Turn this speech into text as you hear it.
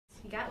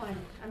Got one.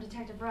 I'm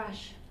Detective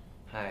Rush.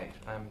 Hi,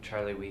 I'm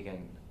Charlie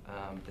Wiegand.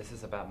 This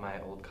is about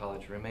my old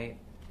college roommate,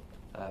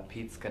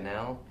 Pete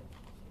Scannell.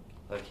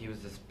 Look, he was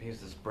this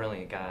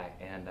brilliant guy,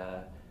 and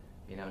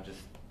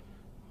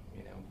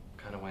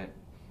kind of went.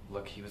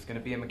 Look, he was going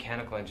to be a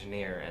mechanical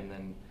engineer, and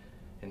then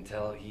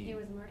until He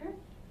was murdered?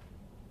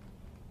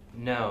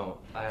 No,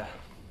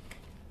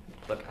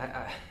 look,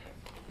 I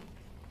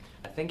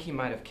think he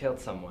might have killed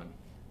someone.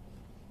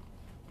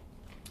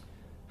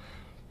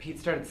 Pete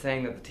started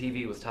saying that the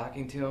TV was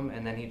talking to him,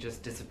 and then he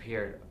just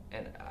disappeared.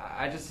 And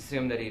I just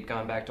assumed that he'd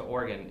gone back to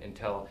Oregon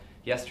until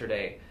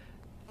yesterday.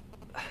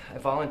 I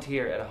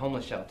volunteer at a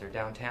homeless shelter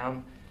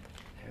downtown.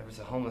 There was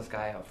a homeless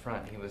guy out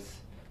front. He was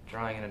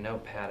drawing in a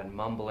notepad and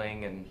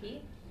mumbling and...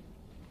 Pete?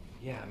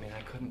 Yeah, I mean,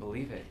 I couldn't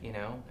believe it, you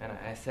know? And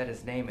I said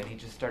his name, and he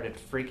just started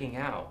freaking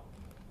out.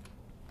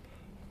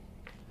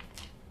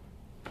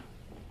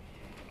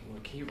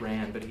 Look, he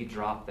ran, but he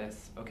dropped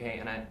this, okay?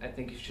 And I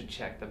think you should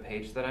check the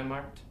page that I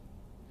marked.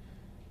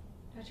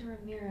 Dr.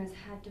 Ramirez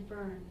had to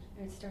burn.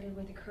 It started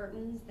with the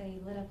curtains. They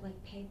lit up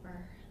like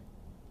paper.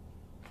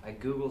 I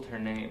Googled her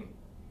name.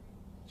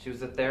 She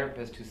was a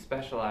therapist who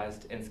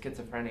specialized in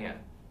schizophrenia,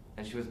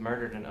 and she was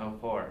murdered in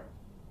 '04.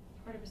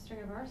 Part of a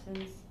string of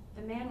arsons.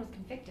 The man was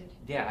convicted.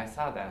 Yeah, I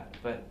saw that,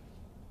 but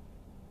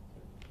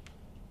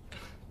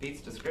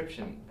Pete's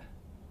description...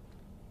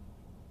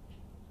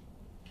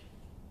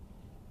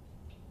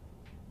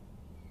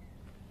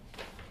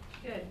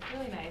 Good,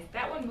 really nice.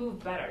 That one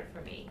moved better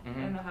for me. I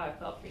don't know how it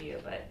felt for you,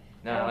 but...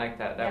 No, I like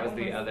that. That was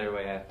the one other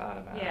way I thought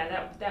about it.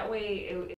 Yeah, that way it